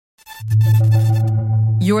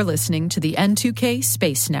You're listening to the N2K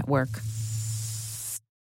Space Network.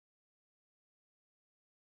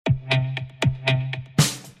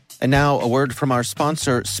 And now a word from our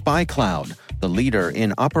sponsor, SpyCloud, the leader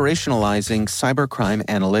in operationalizing cybercrime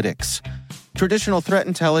analytics. Traditional threat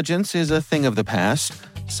intelligence is a thing of the past.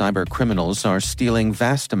 Cyber criminals are stealing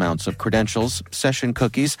vast amounts of credentials, session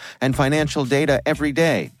cookies, and financial data every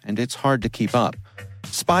day, and it's hard to keep up.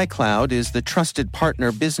 SpyCloud is the trusted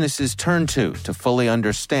partner businesses turn to fully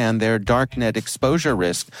understand their darknet exposure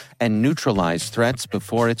risk and neutralize threats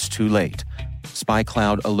before it's too late.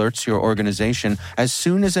 SpyCloud alerts your organization as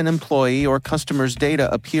soon as an employee or customer's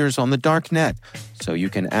data appears on the darknet, so you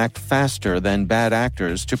can act faster than bad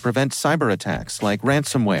actors to prevent cyber attacks like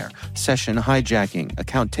ransomware, session hijacking,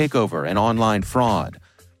 account takeover, and online fraud.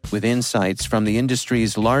 With insights from the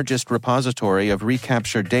industry's largest repository of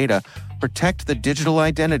recaptured data, protect the digital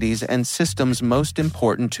identities and systems most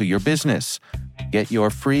important to your business. Get your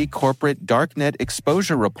free corporate darknet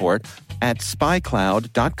exposure report at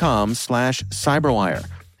spycloud.com/cyberwire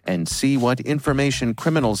and see what information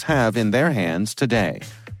criminals have in their hands today.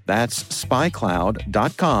 That's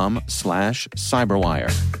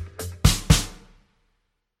spycloud.com/cyberwire.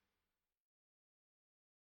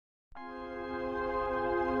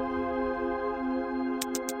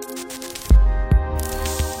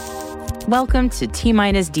 Welcome to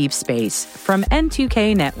T-Minus Deep Space from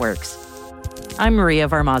N2K Networks. I'm Maria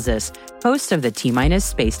Varmazes, host of the T-Minus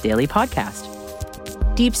Space Daily podcast.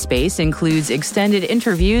 Deep Space includes extended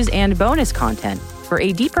interviews and bonus content for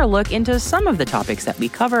a deeper look into some of the topics that we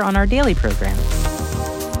cover on our daily program.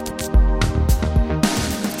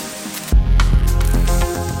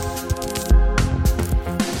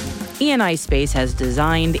 E&I Space has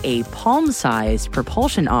designed a palm-sized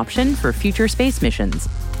propulsion option for future space missions.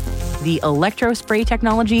 The electrospray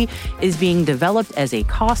technology is being developed as a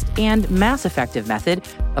cost and mass-effective method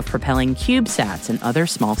of propelling CubeSats and other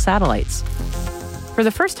small satellites. For the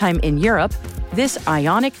first time in Europe, this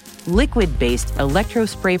ionic, liquid-based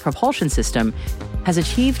electrospray propulsion system has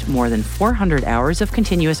achieved more than 400 hours of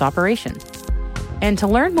continuous operation. And to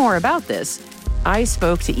learn more about this, I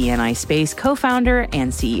spoke to E&I Space co-founder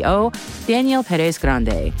and CEO Daniel Perez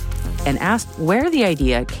Grande and asked where the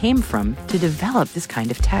idea came from to develop this kind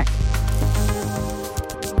of tech.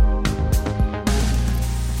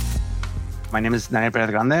 My name is Daniel Perez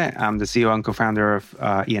Grande. I'm the CEO and co-founder of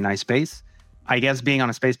E&I Space. I guess being on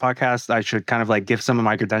a space podcast, I should kind of like give some of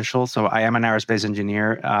my credentials. So I am an aerospace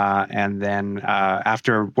engineer. And then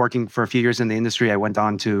after working for a few years in the industry, I went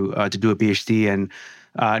on to do a PhD in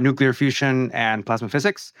nuclear fusion and plasma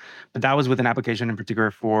physics. But that was with an application in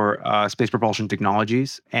particular for space propulsion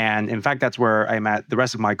technologies. And in fact, that's where I met the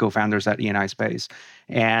rest of my co-founders at E&I Space.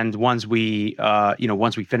 And once we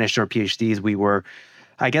finished our PhDs, we were,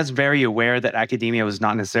 I guess, very aware that academia was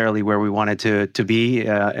not necessarily where we wanted to be.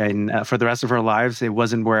 And for the rest of our lives, it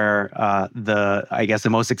wasn't where the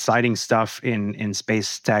most exciting stuff in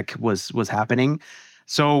space tech was happening.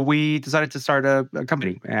 So we decided to start a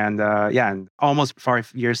company. And and almost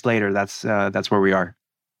 5 years later, that's where we are.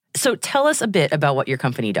 So tell us a bit about what your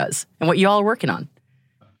company does and what you all are working on.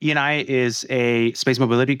 E&I is a space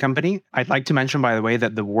mobility company. I'd like to mention, by the way,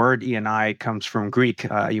 that the word E&I comes from Greek.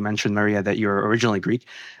 You mentioned, Maria, that you're originally Greek.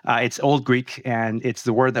 It's Old Greek, and it's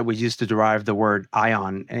the word that we use to derive the word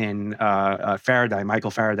ion. In Faraday, Michael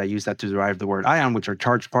Faraday used that to derive the word ion, which are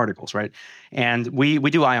charged particles, right? And we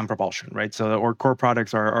do ion propulsion, right? So our core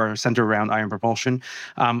products are centered around ion propulsion.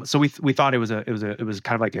 So we thought it was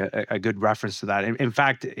kind of like a good reference to that. In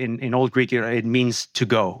fact, in Old Greek, it means to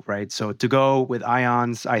go, right? So to go with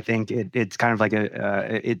ions, I think it's kind of like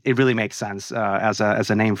it really makes sense as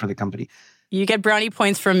a name for the company. You get brownie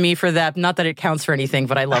points from me for that. Not that it counts for anything,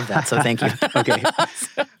 but I love that. So thank you. Okay.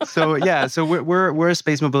 So we're a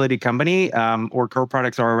space mobility company. Our core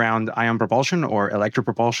products are around ion propulsion or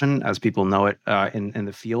electropropulsion, as people know it in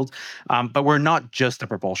the field. But we're not just a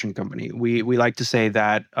propulsion company. We like to say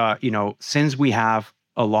that since we have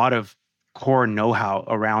a lot of core know-how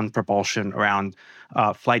around propulsion, around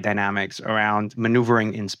flight dynamics, around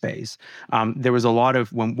maneuvering in space. There was a lot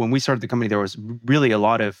of, when we started the company, there was really a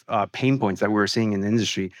lot of pain points that we were seeing in the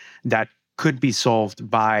industry that could be solved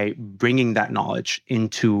by bringing that knowledge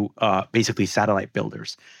into basically satellite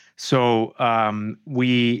builders. So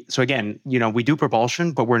so again, we do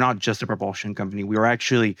propulsion, but we're not just a propulsion company. We are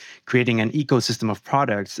actually creating an ecosystem of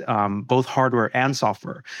products, both hardware and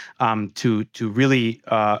software, to really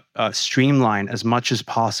streamline as much as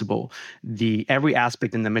possible every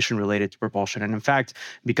aspect in the mission related to propulsion. And in fact,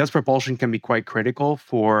 because propulsion can be quite critical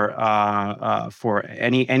for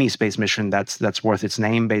any space mission that's worth its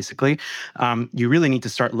name, basically, you really need to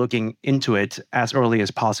start looking into it as early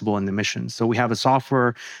as possible in the mission. So we have a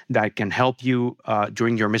software that can help you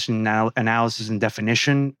during your mission analysis and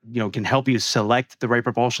definition, can help you select the right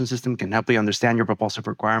propulsion system, can help you understand your propulsive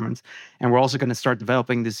requirements. And we're also going to start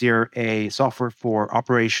developing this year a software for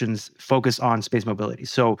operations focused on space mobility.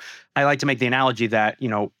 So I like to make the analogy that,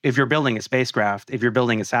 if you're building a spacecraft, if you're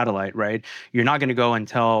building a satellite, right, you're not going to go and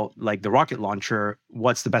tell like the rocket launcher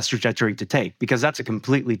what's the best trajectory to take, because that's a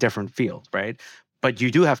completely different field, right? But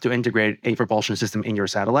you do have to integrate a propulsion system in your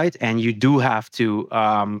satellite, and you do have to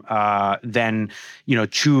then,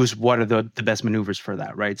 choose what are the best maneuvers for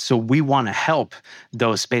that, right? So we want to help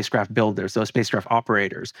those spacecraft builders, those spacecraft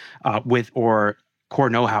operators, with or core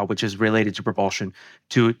know-how, which is related to propulsion,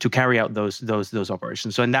 to carry out those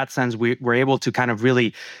operations. So in that sense, we're able to kind of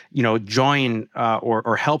really, join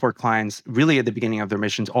or help our clients really at the beginning of their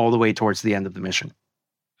missions all the way towards the end of the mission.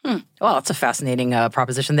 Well, it's a fascinating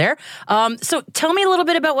proposition there. So tell me a little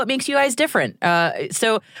bit about what makes you guys different.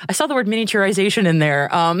 So I saw the word miniaturization in there.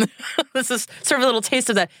 This is sort of a little taste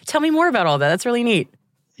of that. Tell me more about all that. That's really neat.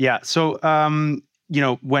 Yeah. So,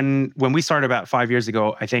 when we started about 5 years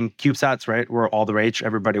ago, I think CubeSats, right, were all the rage.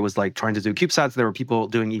 Everybody was like trying to do CubeSats. There were people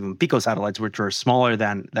doing even Pico satellites, which were smaller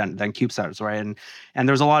than CubeSats, right? And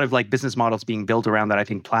there's a lot of like business models being built around that. I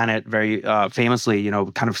think Planet very famously,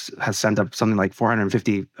 kind of has sent up something like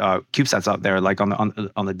 450 CubeSats out there, like on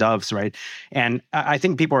the Doves, right? And I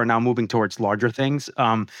think people are now moving towards larger things.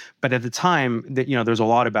 But at the time, there was a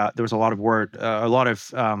lot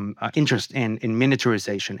of interest in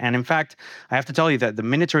miniaturization. And in fact, I have to tell you that the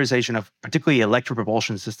miniaturization of particularly electric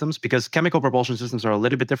propulsion systems, because chemical propulsion systems are a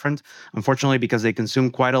little bit different, unfortunately, because they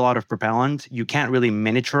consume quite a lot of propellant, you can't really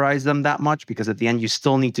miniaturize them that much, because at the end you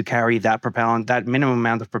still need to carry that propellant, that minimum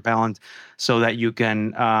amount of propellant, so that you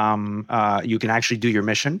can actually do your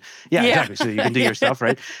mission. Yeah, exactly. So you can do your stuff,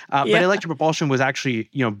 right? But electric propulsion was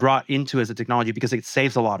actually brought into as a technology because it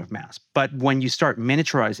saves a lot of mass. But when you start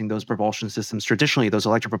miniaturizing those propulsion systems, traditionally those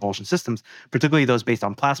electric propulsion systems, particularly those based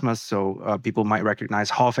on plasmas, so people might recognize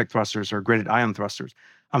Hall effect thrusters or gridded ion thrusters.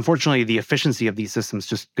 Unfortunately, the efficiency of these systems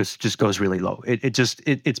just goes really low.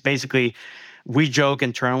 It's basically, we joke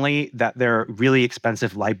internally that they're really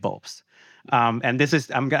expensive light bulbs. And this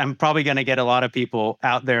is, I'm probably going to get a lot of people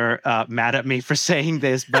out there mad at me for saying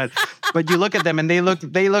this, but you look at them and they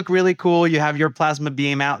look really cool. You have your plasma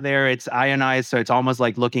beam out there. It's ionized, so it's almost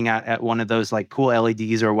like looking at one of those like cool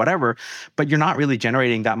LEDs or whatever. But you're not really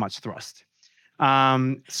generating that much thrust.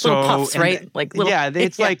 Little puffs, right? Like little,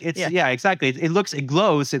 exactly. It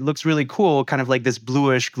glows. It looks really cool, kind of like this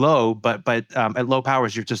bluish glow. But at low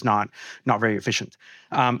powers, you're just not very efficient.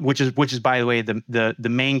 Which is by the way the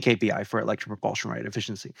main KPI for electric propulsion, right?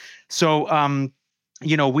 Efficiency. So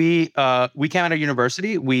we came out of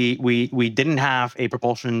university. We didn't have a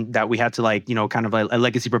propulsion that we had to kind of a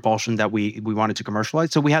legacy propulsion that we wanted to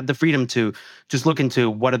commercialize. So we had the freedom to just look into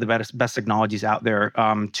what are the best technologies out there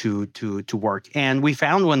to work. And we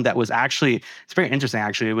found one that was actually, it's very interesting.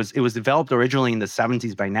 Actually, it was developed originally in the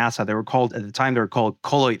 70s by NASA. At the time they were called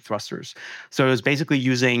colloid thrusters. So it was basically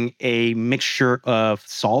using a mixture of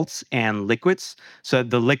salts and liquids. So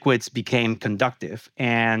the liquids became conductive,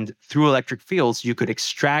 and through electric fields you could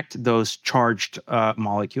extract those charged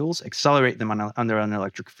molecules, accelerate them under an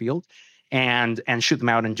electric field, and shoot them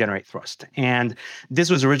out and generate thrust. And this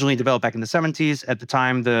was originally developed back in the 70s. At the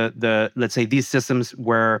time, the let's say these systems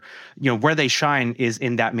where they shine is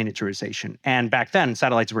in that miniaturization. And back then,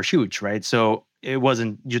 satellites were huge, right? So it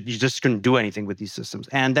wasn't, you just couldn't do anything with these systems.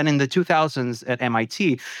 And then in the 2000s at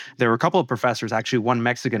MIT, there were a couple of professors, actually one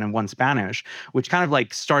Mexican and one Spanish, which kind of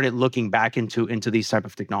like started looking back into these type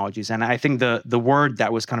of technologies. And I think the word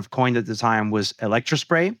that was kind of coined at the time was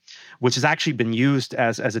electrospray, which has actually been used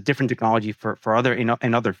as a different technology for other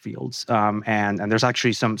in other fields. And there's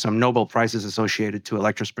actually some Nobel Prizes associated to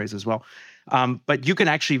electrosprays as well. But you can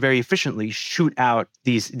actually very efficiently shoot out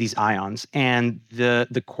these ions. And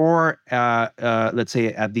the core, let's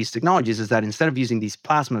say, at these technologies is that instead of using these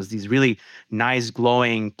plasmas, these really nice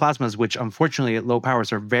glowing plasmas, which unfortunately at low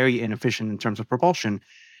powers are very inefficient in terms of propulsion,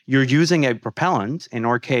 you're using a propellant. In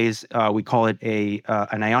our case, we call it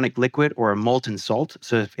an ionic liquid or a molten salt.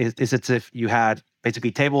 So it's as if you had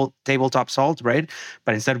basically tabletop salt, right?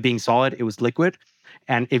 But instead of being solid, it was liquid.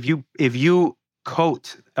 And if you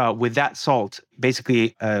coat with that salt,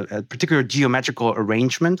 basically a particular geometrical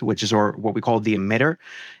arrangement, which is or what we call the emitter,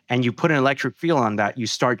 and you put an electric field on that, you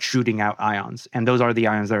start shooting out ions. And those are the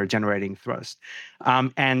ions that are generating thrust.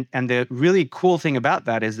 And the really cool thing about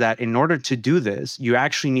that is that in order to do this, you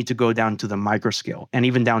actually need to go down to the microscale and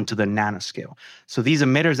even down to the nanoscale. So these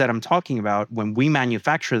emitters that I'm talking about, when we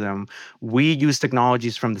manufacture them, we use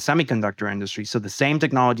technologies from the semiconductor industry. So the same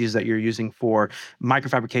technologies that you're using for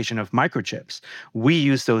microfabrication of microchips, we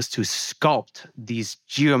use those to sculpt these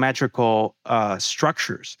geometrical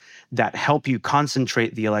structures that help you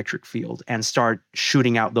concentrate the electric field and start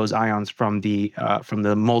shooting out those ions from the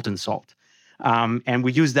molten salt. And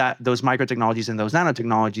we use those microtechnologies and those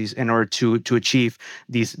nanotechnologies in order to achieve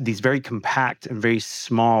these very compact and very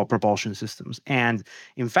small propulsion systems. And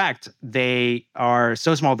in fact, they are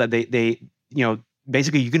so small that they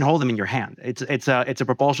basically you can hold them in your hand. It's a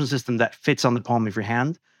propulsion system that fits on the palm of your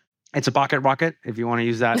hand. It's a pocket rocket, if you want to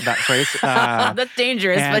use that phrase. That's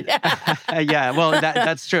dangerous, but yeah. Well,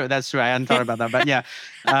 that's true. That's true. I hadn't thought about that, but yeah.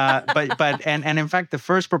 But in fact, the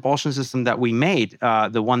first propulsion system that we made,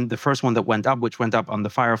 the first one that went up, which went up on the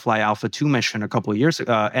Firefly Alpha 2 mission a couple of years,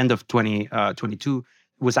 end of 2022,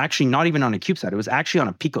 was actually not even on a CubeSat. It was actually on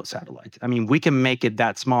a Pico satellite. I mean, we can make it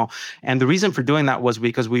that small. And the reason for doing that was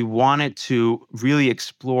because we wanted to really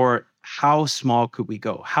explore how small could we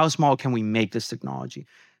go? How small can we make this technology?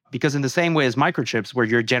 Because in the same way as microchips, where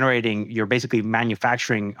you're basically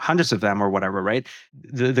manufacturing hundreds of them or whatever, right?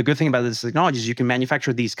 The good thing about this technology is you can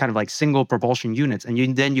manufacture these kind of like single propulsion units, and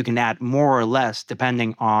then you can add more or less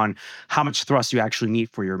depending on how much thrust you actually need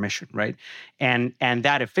for your mission, right? And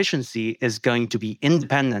that efficiency is going to be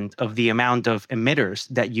independent of the amount of emitters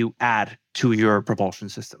that you add to your propulsion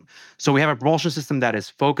system. So we have a propulsion system that is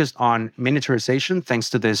focused on miniaturization thanks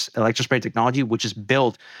to this electrospray technology, which is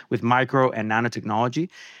built with micro and nanotechnology.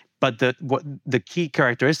 But the key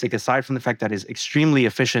characteristic, aside from the fact that it's extremely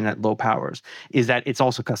efficient at low powers, is that it's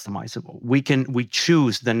also customizable. We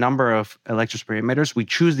choose the number of electrospray emitters. We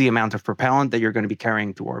choose the amount of propellant that you're going to be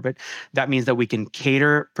carrying to orbit. That means that we can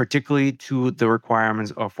cater particularly to the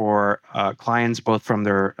requirements of our clients, both from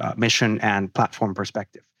their mission and platform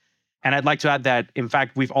perspective. And I'd like to add that, in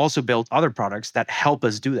fact, we've also built other products that help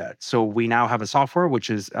us do that. So we now have a software, which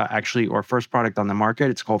is actually our first product on the market.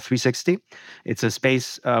 It's called 360. It's a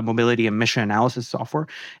space mobility and mission analysis software.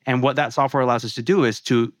 And what that software allows us to do is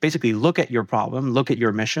to basically look at your problem, look at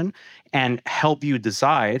your mission, and help you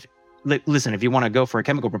decide. Listen, if you want to go for a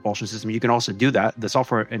chemical propulsion system, you can also do that. The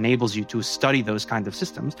software enables you to study those kinds of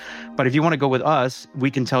systems. But if you want to go with us, we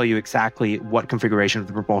can tell you exactly what configuration of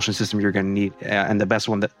the propulsion system you're going to need and the best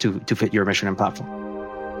one to fit your mission and platform.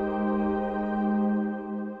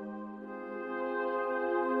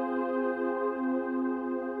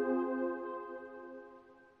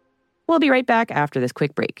 We'll be right back after this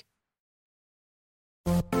quick break.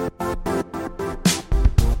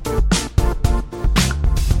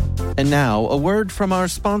 And now, a word from our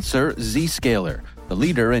sponsor, Zscaler, the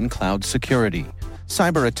leader in cloud security.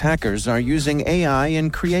 Cyber attackers are using AI in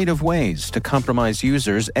creative ways to compromise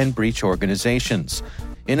users and breach organizations.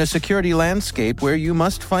 In a security landscape where you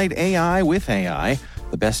must fight AI with AI,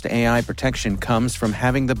 the best AI protection comes from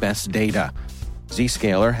having the best data.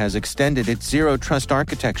 Zscaler has extended its zero-trust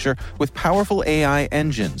architecture with powerful AI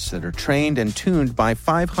engines that are trained and tuned by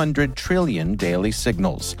 500 trillion daily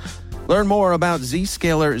signals. Learn more about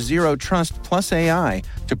Zscaler Zero Trust Plus AI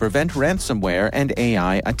to prevent ransomware and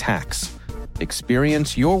AI attacks.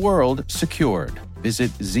 Experience your world secured. Visit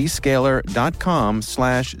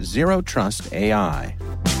zscaler.com/zerotrustai.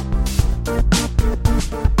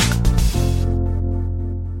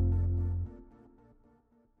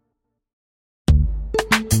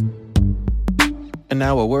 And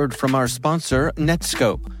now a word from our sponsor,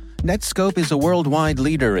 Netskope. Netskope is a worldwide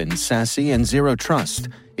leader in SASE and Zero Trust.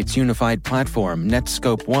 Its unified platform,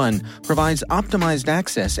 Netskope One, provides optimized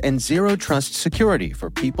access and Zero Trust security for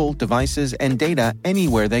people, devices, and data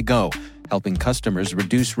anywhere they go, helping customers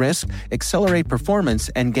reduce risk, accelerate performance,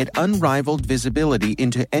 and get unrivaled visibility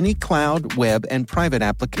into any cloud, web, and private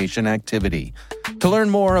application activity. To learn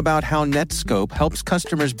more about how Netskope helps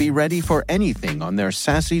customers be ready for anything on their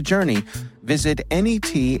SASE journey, visit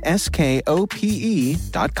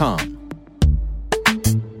netskope.com.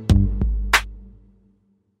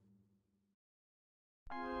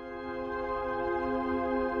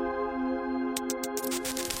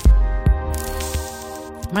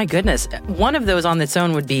 My goodness. One of those on its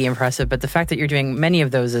own would be impressive, but the fact that you're doing many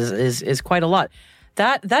of those is quite a lot.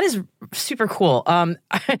 That is super cool.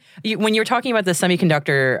 When you're talking about the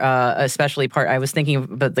semiconductor, especially part, I was thinking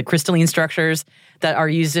about the crystalline structures that are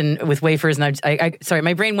used with wafers, and I sorry,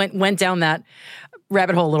 my brain went down that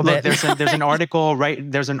rabbit hole a little bit. There's an article,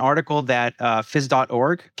 right? There's an article that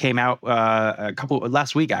phys.org came out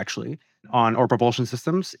last week actually on or propulsion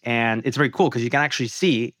systems, and it's very cool because you can actually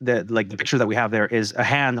see the picture that we have there is a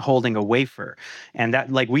hand holding a wafer, and that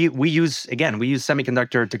we use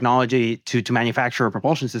semiconductor technology to manufacture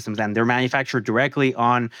propulsion systems, and they're manufactured directly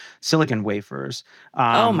on silicon wafers.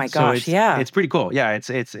 Oh my gosh, it's pretty cool. Yeah, it's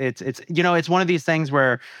it's one of these things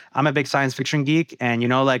where I'm a big science fiction geek,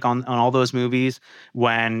 and on all those movies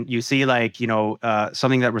when you see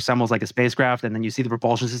something that resembles like a spacecraft, and then you see the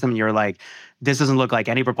propulsion system, and you're like, this doesn't look like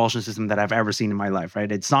any propulsion system that I've ever seen in my life,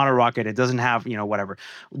 right? It's not a rocket. It doesn't have, whatever.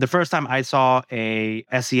 The first time I saw a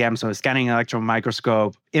SEM, so a scanning electron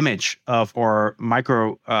microscope image of or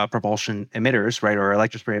micro propulsion emitters, right, or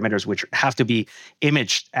electrospray emitters, which have to be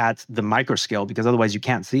imaged at the micro scale because otherwise you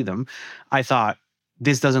can't see them, I thought,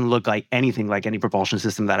 this doesn't look like anything like any propulsion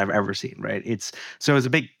system that I've ever seen, right? So it was a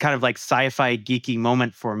big kind of like sci-fi geeky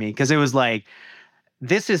moment for me because it was like,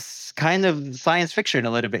 this is kind of science fiction a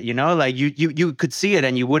little bit, like you could see it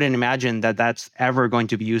and you wouldn't imagine that that's ever going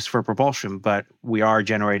to be used for propulsion, but we are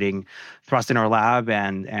generating thrust in our lab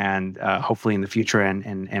and hopefully in the future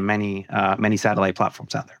and many satellite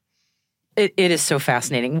platforms out there. It is so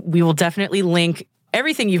fascinating. We will definitely link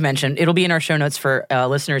everything you've mentioned. It'll be in our show notes for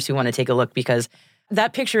listeners who want to take a look because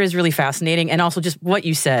that picture is really fascinating. And also just what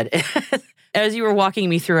you said. As you were walking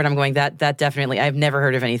me through it, I'm going, that definitely, I've never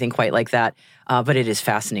heard of anything quite like that, but it is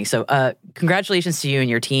fascinating. So congratulations to you and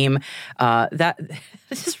your team.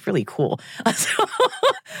 This is really cool.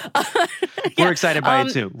 We're excited by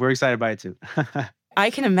it too. I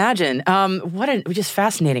can imagine. Just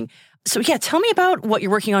fascinating. So tell me about what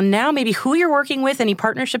you're working on now, maybe who you're working with, any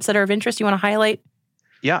partnerships that are of interest you want to highlight?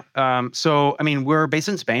 Yeah. So, we're based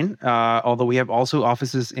in Spain, although we have also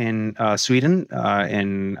offices in Sweden,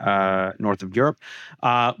 in north of Europe.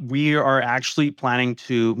 We are actually planning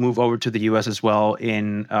to move over to the US as well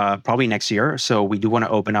in probably next year. So we do want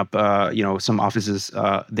to open up, some offices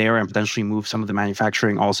there and potentially move some of the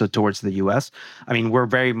manufacturing also towards the US. We're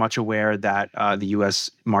very much aware that the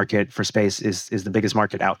US market for space is the biggest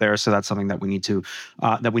market out there. So that's something that we need to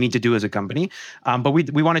do as a company. But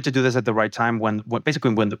we wanted to do this at the right time when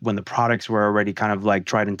the products were already kind of like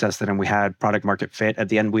tried and tested and we had product market fit. At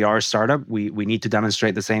the end, we are a startup. We need to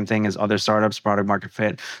demonstrate the same thing as other startups, product market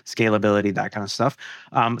fit, scalability, that kind of stuff.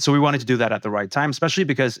 So we wanted to do that at the right time, especially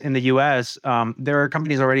because in the US, there are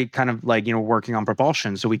companies already kind of working on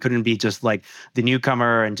propulsion. So we couldn't be just like the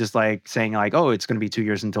newcomer and just like saying like, oh, it's going to be 2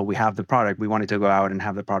 years until we have the product. We wanted to go out and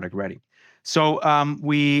have the product ready. So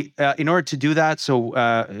we, in order to do that,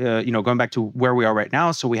 going back to where we are right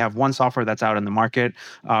now, so we have one software that's out in the market.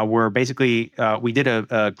 We're basically, we did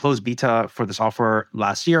a closed beta for the software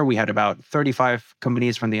last year. We had about 35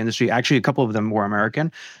 companies from the industry. Actually, a couple of them were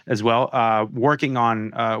American as well,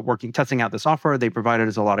 testing out the software. They provided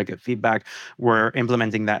us a lot of good feedback. We're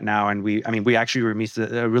implementing that now, and we actually released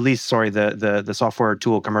the software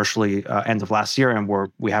tool commercially end of last year, and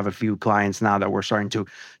we have a few clients now that we're starting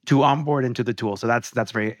to onboard into the tool. So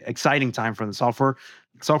that's very exciting time for the software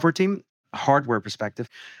team. Hardware perspective,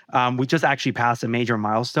 we just actually passed a major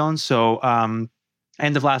milestone. So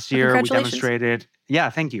end of last year, we demonstrated. Yeah,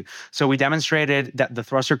 thank you. So we demonstrated that the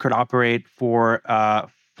thruster could operate for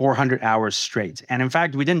 400 hours straight. And in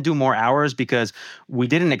fact, we didn't do more hours because we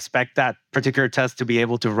didn't expect that particular test to be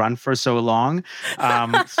able to run for so long.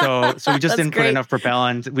 So we just didn't put enough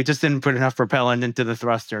propellant. We just didn't put enough propellant into the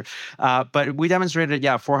thruster. But we demonstrated,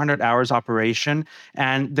 400 hours operation.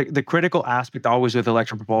 And the critical aspect always with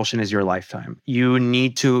electron propulsion is your lifetime. You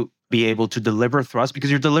need to be able to deliver thrust because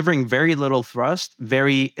you're delivering very little thrust,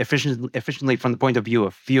 very efficiently from the point of view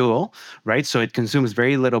of fuel, right? So it consumes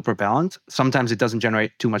very little propellant. Sometimes it doesn't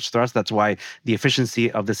generate too much thrust. That's why the efficiency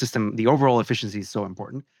of the system, the overall efficiency is so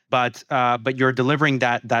important. But you're delivering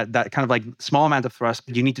that kind of like small amount of thrust,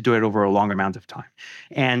 but you need to do it over a long amount of time.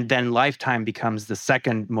 And then lifetime becomes the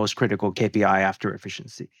second most critical KPI after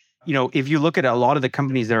efficiency. If you look at a lot of the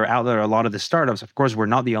companies that are out there, a lot of the startups, of course, we're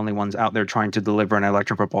not the only ones out there trying to deliver an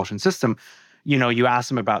electron propulsion system. You ask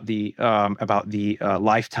them about the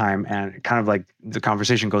lifetime, and kind of like the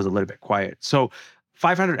conversation goes a little bit quiet. So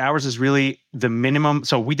 500 hours is really the minimum.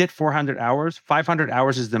 So we did 400 hours. 500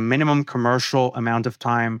 hours is the minimum commercial amount of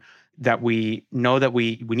time that we know that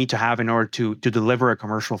we need to have in order to deliver a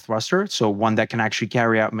commercial thruster. So one that can actually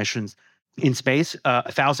carry out missions in space.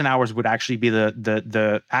 1,000 hours would actually be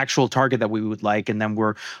the actual target that we would like, and then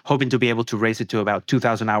we're hoping to be able to raise it to about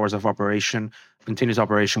 2,000 hours of operation continuous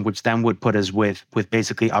operation, which then would put us with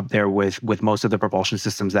basically up there with most of the propulsion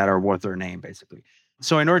systems that are worth their name, basically.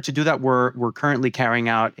 So in order to do that, we're currently carrying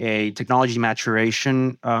out a technology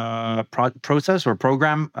maturation process or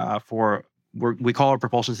program for. We call our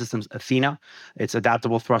propulsion systems Athena. It's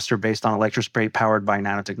adaptable thruster based on electrospray powered by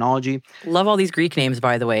nanotechnology. Love all these Greek names,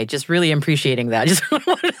 by the way. Just really appreciating that.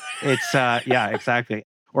 It's yeah, exactly.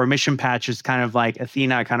 Or mission patch is kind of like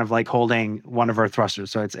Athena, kind of like holding one of our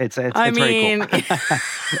thrusters. So it's very cool.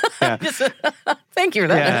 Yeah. Thank you for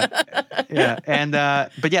that. Yeah. And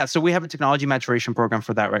but yeah, so we have a technology maturation program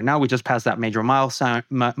for that right now. We just passed that major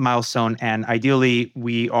milestone, and ideally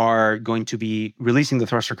we are going to be releasing the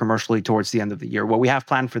thruster commercially towards the end of the year. What we have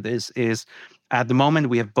planned for this is, at the moment,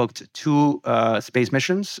 we have booked 2 space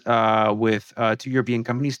missions with 2 European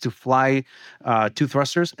companies to fly 2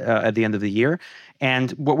 thrusters at the end of the year.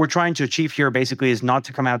 And what we're trying to achieve here basically is not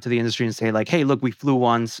to come out to the industry and say like, hey, look, we flew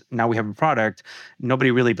once, now we have a product.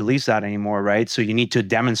 Nobody really believes that anymore, right? So you need to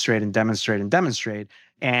demonstrate and demonstrate and demonstrate.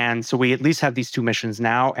 And so we at least have these 2 missions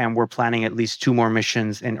now, and we're planning at least 2 more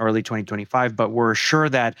missions in early 2025. But we're sure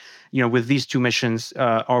that, with these 2 missions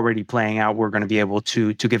already playing out, we're going to be able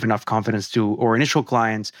to give enough confidence to our initial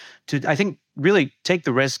clients to, I think, really take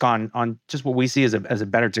the risk on just what we see as a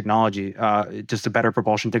better technology, just a better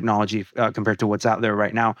propulsion technology compared to what's out there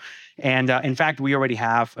right now. And in fact, we already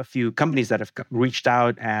have a few companies that have reached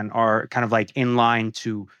out and are kind of like in line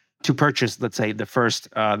to purchase, let's say, the first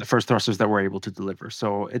thrusters that we're able to deliver.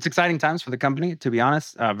 So it's exciting times for the company, to be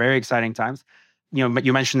honest, very exciting times. But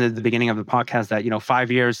you mentioned at the beginning of the podcast that,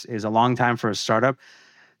 5 years is a long time for a startup.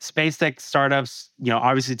 Space tech startups,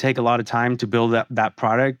 obviously take a lot of time to build that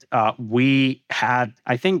product. I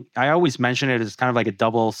think I always mention it as kind of like a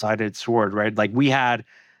double-sided sword, right? Like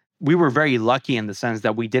we were very lucky in the sense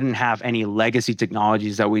that we didn't have any legacy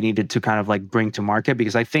technologies that we needed to kind of like bring to market,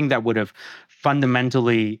 because I think that would have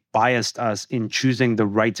fundamentally biased us in choosing the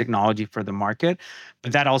right technology for the market.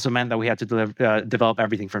 But that also meant that we had to develop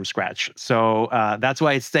everything from scratch. So that's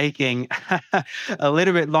why it's taking a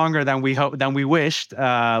little bit longer than we wished.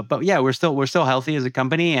 But yeah, we're still healthy as a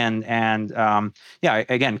company, and yeah,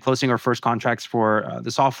 again, closing our first contracts for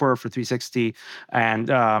the software for 360,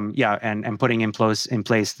 and and putting in place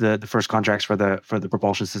the first contracts for the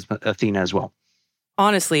propulsion system Athena as well.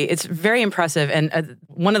 Honestly, it's very impressive. And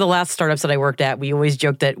one of the last startups that I worked at, we always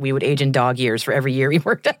joked that we would age in dog years for every year we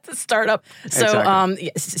worked at the startup. So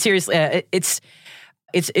Exactly. Seriously,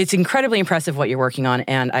 it's incredibly impressive what you're working on,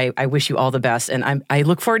 and I wish you all the best. And I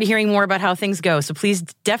look forward to hearing more about how things go. So please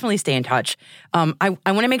definitely stay in touch. I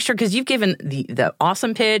want to make sure, because you've given the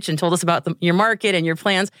awesome pitch and told us about your market and your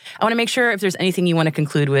plans. I want to make sure if there's anything you want to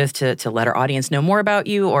conclude with to let our audience know more about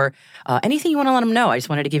you, or anything you want to let them know. I just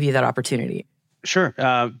wanted to give you that opportunity. Sure.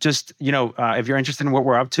 Just, if you're interested in what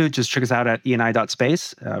we're up to, just check us out at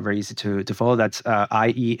eni.space. Very easy to follow. That's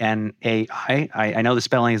IENAI. I know the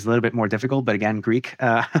spelling is a little bit more difficult, but again, Greek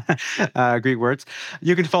Greek words.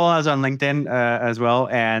 You can follow us on LinkedIn as well.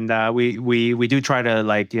 And we do try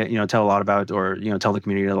to tell a lot about, or tell the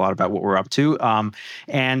community a lot about what we're up to.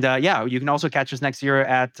 You can also catch us next year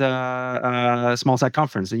at Small Sat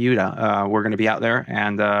Conference in Utah. We're going to be out there,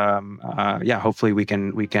 and hopefully we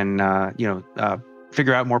can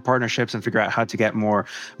figure out more partnerships and figure out how to get more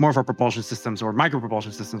of our propulsion systems, or micro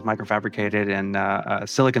propulsion systems, microfabricated, and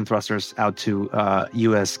silicon thrusters out to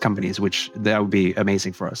U.S. companies, which that would be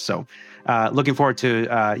amazing for us. So looking forward to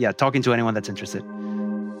talking to anyone that's interested.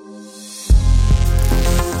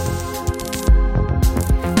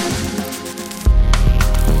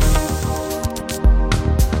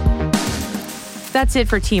 That's it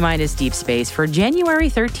for T-Minus Deep Space for January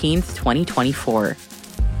 13th, 2024.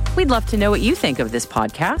 We'd love to know what you think of this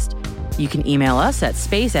podcast. You can email us at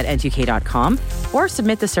space@n2k.com or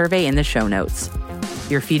submit the survey in the show notes.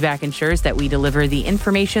 Your feedback ensures that we deliver the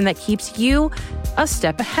information that keeps you a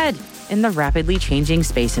step ahead in the rapidly changing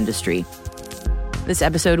space industry. This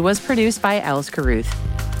episode was produced by Alice Carruth,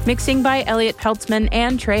 mixing by Elliot Peltzman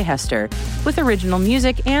and Trey Hester, with original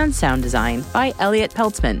music and sound design by Elliot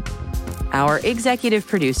Peltzman. Our executive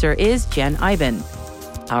producer is Jen Iben.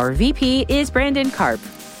 Our VP is Brandon Karp.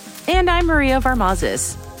 And I'm Maria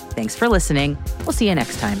Varmazis. Thanks for listening. We'll see you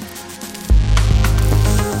next time.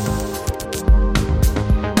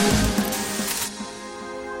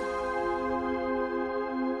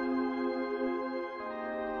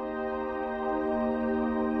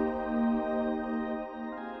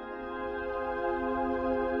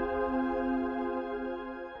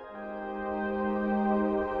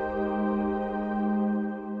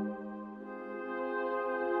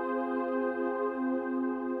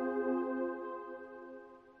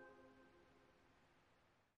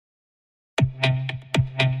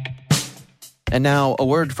 And now, a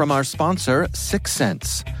word from our sponsor,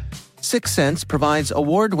 6sense. 6sense provides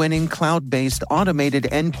award-winning cloud-based automated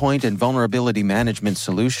endpoint and vulnerability management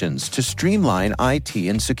solutions to streamline IT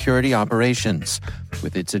and security operations.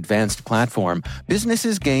 With its advanced platform,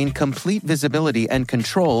 businesses gain complete visibility and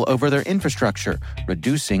control over their infrastructure,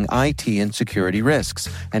 reducing IT and security risks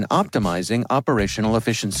and optimizing operational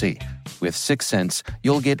efficiency. With 6sense,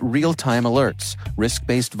 you'll get real-time alerts,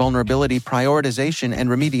 risk-based vulnerability prioritization and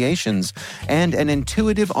remediations, and an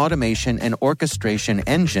intuitive automation and orchestration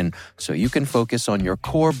engine so you can focus on your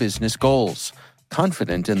core business goals,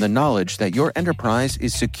 confident in the knowledge that your enterprise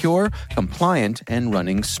is secure, compliant, and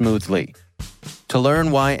running smoothly. To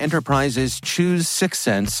learn why enterprises choose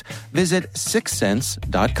 6sense, visit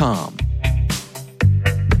 6sense.com.